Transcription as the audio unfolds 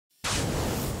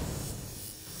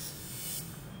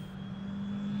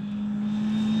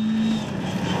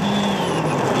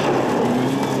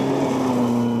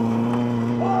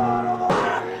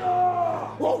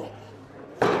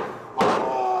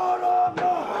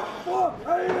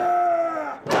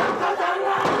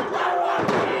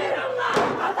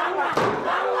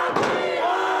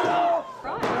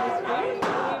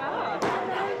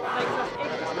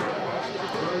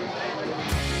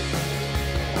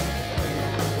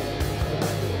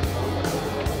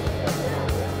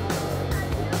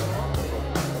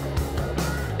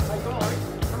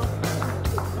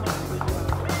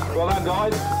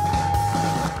down,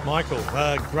 guys. Michael,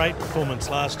 great performance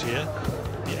last year.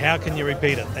 How can you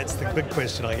repeat it? That's the big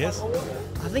question, I guess.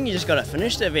 I think you just got to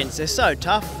finish the events. They're so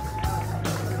tough.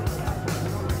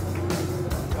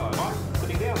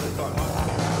 We've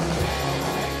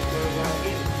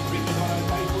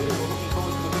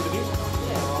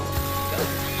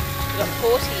got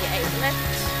 48 left.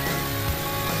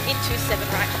 Into 7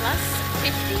 right plus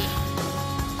 50.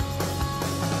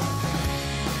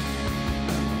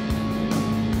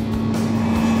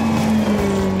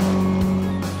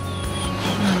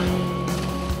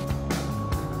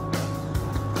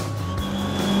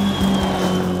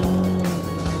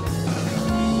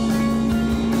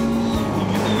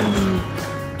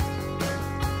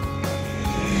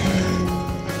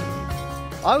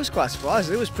 I was quite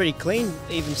surprised. It was pretty clean,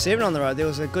 even 7 on the road. There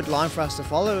was a good line for us to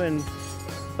follow, and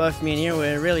both me and Erin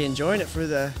were really enjoying it through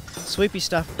the sweepy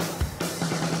stuff.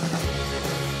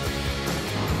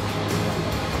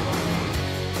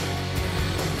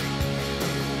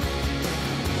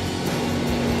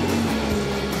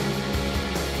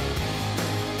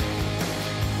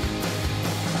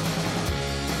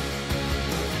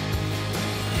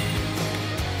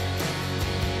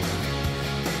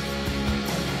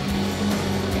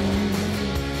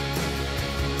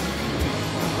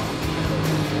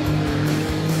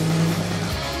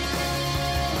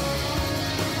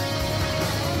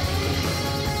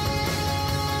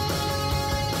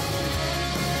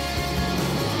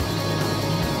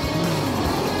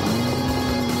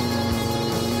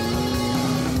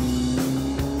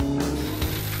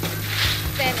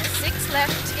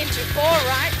 Left into 4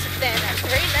 right, then 3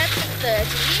 left, 30,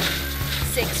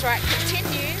 6 right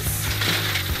continues,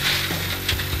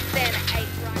 then 8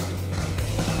 right.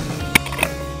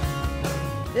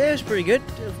 Yeah, it was pretty good.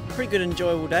 Pretty good,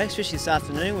 enjoyable day, especially this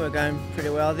afternoon. We were going pretty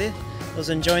well there. I was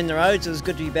enjoying the roads. It was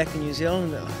good to be back in New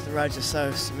Zealand. The roads are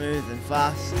so smooth and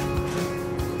fast.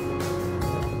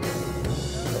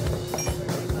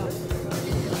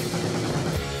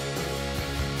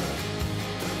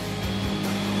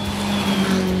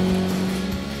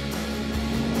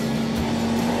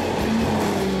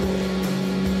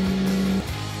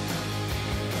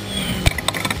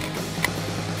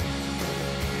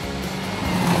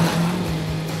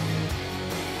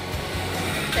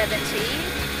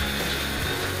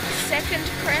 Second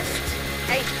crest,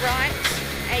 8 right,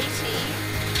 80,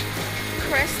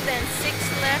 crest then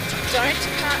 6 left, don't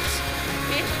cut,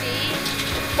 50,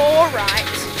 4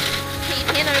 right, keep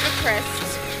in over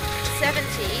crest, 70,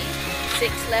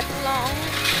 6 left long,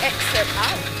 exit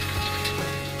up.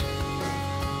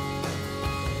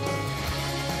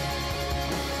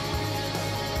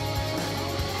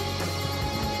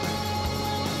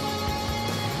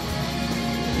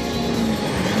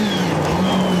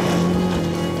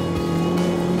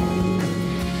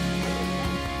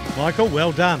 Michael,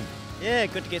 well done. Yeah,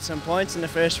 good to get some points in the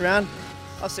first round.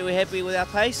 Obviously we're happy with our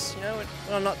pace, you know,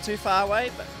 we're not too far away,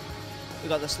 but we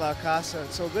got the slow car, so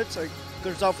it's all good. So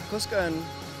good result for Cusco and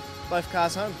both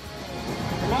cars home.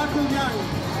 Michael Young,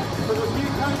 for the new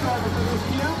co-driver for this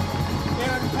year,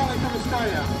 Erin Kelly from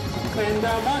Australia. And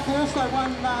Michael also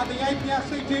won the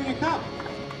APRC Junior Cup.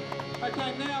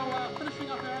 Okay, now finish